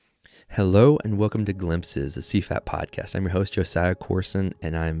Hello and welcome to Glimpses, a CFAT podcast. I'm your host, Josiah Corson,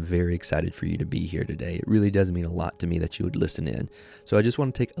 and I'm very excited for you to be here today. It really does mean a lot to me that you would listen in. So I just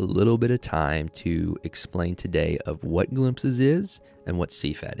want to take a little bit of time to explain today of what Glimpses is and what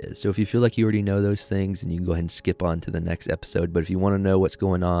CFAT is. So if you feel like you already know those things, then you can go ahead and skip on to the next episode. But if you want to know what's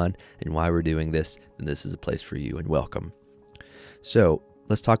going on and why we're doing this, then this is a place for you, and welcome. So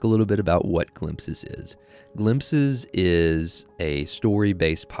let's talk a little bit about what Glimpses is. Glimpses is a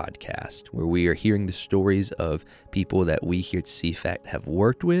story-based podcast where we are hearing the stories of people that we here at CFAT have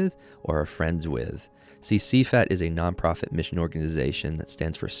worked with or are friends with. See, CFAT is a nonprofit mission organization that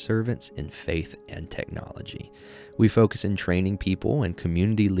stands for Servants in Faith and Technology. We focus in training people and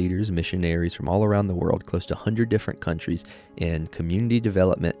community leaders, missionaries from all around the world, close to 100 different countries, in community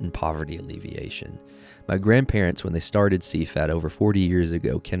development and poverty alleviation. My grandparents, when they started CFAT over 40 years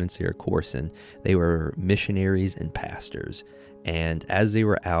ago, Ken and Sarah Corson, they were missionaries and pastors. And as they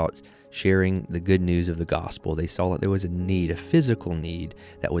were out sharing the good news of the gospel, they saw that there was a need, a physical need,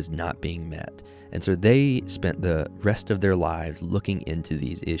 that was not being met. And so they spent the rest of their lives looking into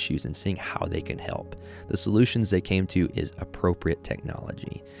these issues and seeing how they can help. The solutions they came to is appropriate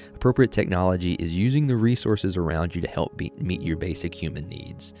technology. Appropriate technology is using the resources around you to help meet your basic human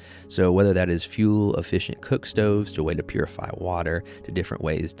needs. So whether that is fuel-efficient cook stoves to a way to purify water, to different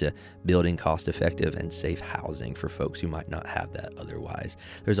ways to building cost-effective and safe housing for folks who might not have that otherwise.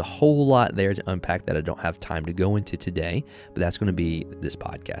 There's a whole lot there to unpack that I don't have time to go into today, but that's going to be this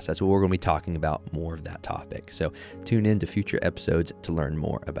podcast. That's what we're going to be talking about, more of that topic. So tune in to future episodes to learn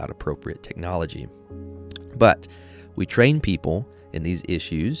more about appropriate technology. But we train people in these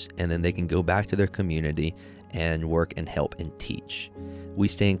issues, and then they can go back to their community and work and help and teach. We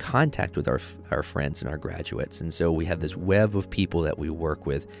stay in contact with our friends and our graduates, and so we have this web of people that we work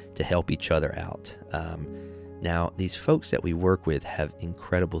with to help each other out. Now, these folks that we work with have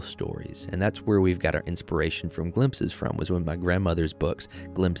incredible stories, and that's where we've got our inspiration from Glimpses from, was one of my grandmother's books,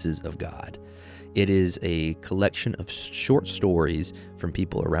 Glimpses of God. It is a collection of short stories from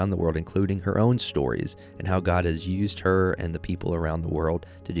people around the world, including her own stories, and how God has used her and the people around the world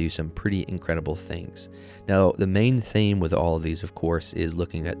to do some pretty incredible things. Now, the main theme with all of these, of course, is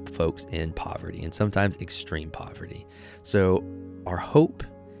looking at folks in poverty, and sometimes extreme poverty. So our hope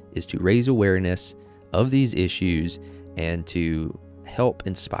is to raise awareness of these issues and to help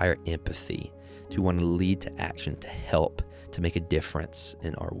inspire empathy, to want to lead to action, to help, to make a difference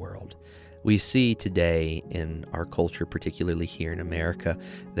in our world. We see today in our culture, particularly here in America,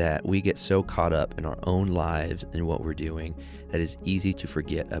 that we get so caught up in our own lives and what we're doing that it's easy to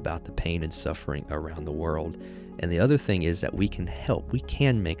forget about the pain and suffering around the world. And the other thing is that we can help. We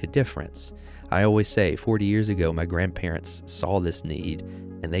can make a difference. I always say 40 years ago, my grandparents saw this need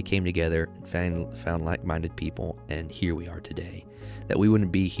and they came together and found like-minded people, and here we are today. That we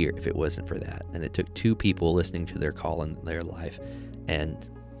wouldn't be here if it wasn't for that. And it took two people listening to their call in their life, and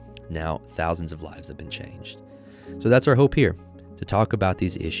now thousands of lives have been changed. So that's our hope here, to talk about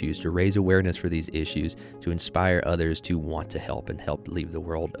these issues, to raise awareness for these issues, to inspire others to want to help and help leave the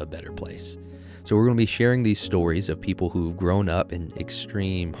world a better place. So we're going to be sharing these stories of people who've grown up in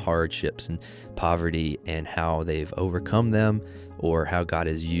extreme hardships and poverty and how they've overcome them, or how God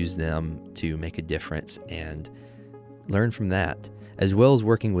has used them to make a difference, and learn from that, as well as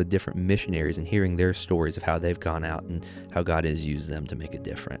working with different missionaries and hearing their stories of how they've gone out and how God has used them to make a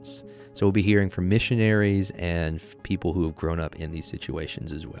difference. So we'll be hearing from missionaries and people who have grown up in these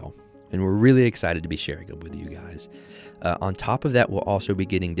situations as well. And we're really excited to be sharing them with you guys. On top of that, we'll also be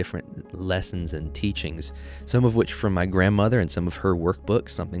getting different lessons and teachings, some of which from my grandmother and some of her workbooks,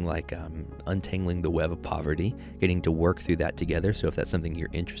 something like Untangling the Web of Poverty, getting to work through that together. So if that's something you're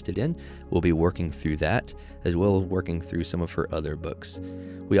interested in, we'll be working through that, as well as working through some of her other books.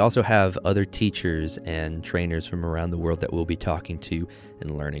 We also have other teachers and trainers from around the world that we'll be talking to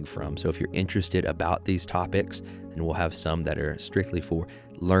and learning from. So if you're interested about these topics, then we'll have some that are strictly for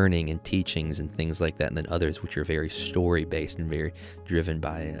learning and teachings and things like that, and then others which are very story-based and very driven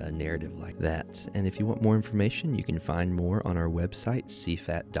by a narrative like that. And if you want more information, you can find more on our website,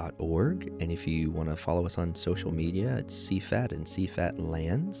 cfat.org. And if you want to follow us on social media, it's CFAT and CFAT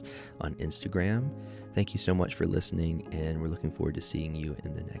Lands on Instagram. Thank you so much for listening, and we're looking forward to seeing you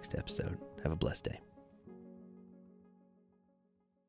in the next episode. Have a blessed day.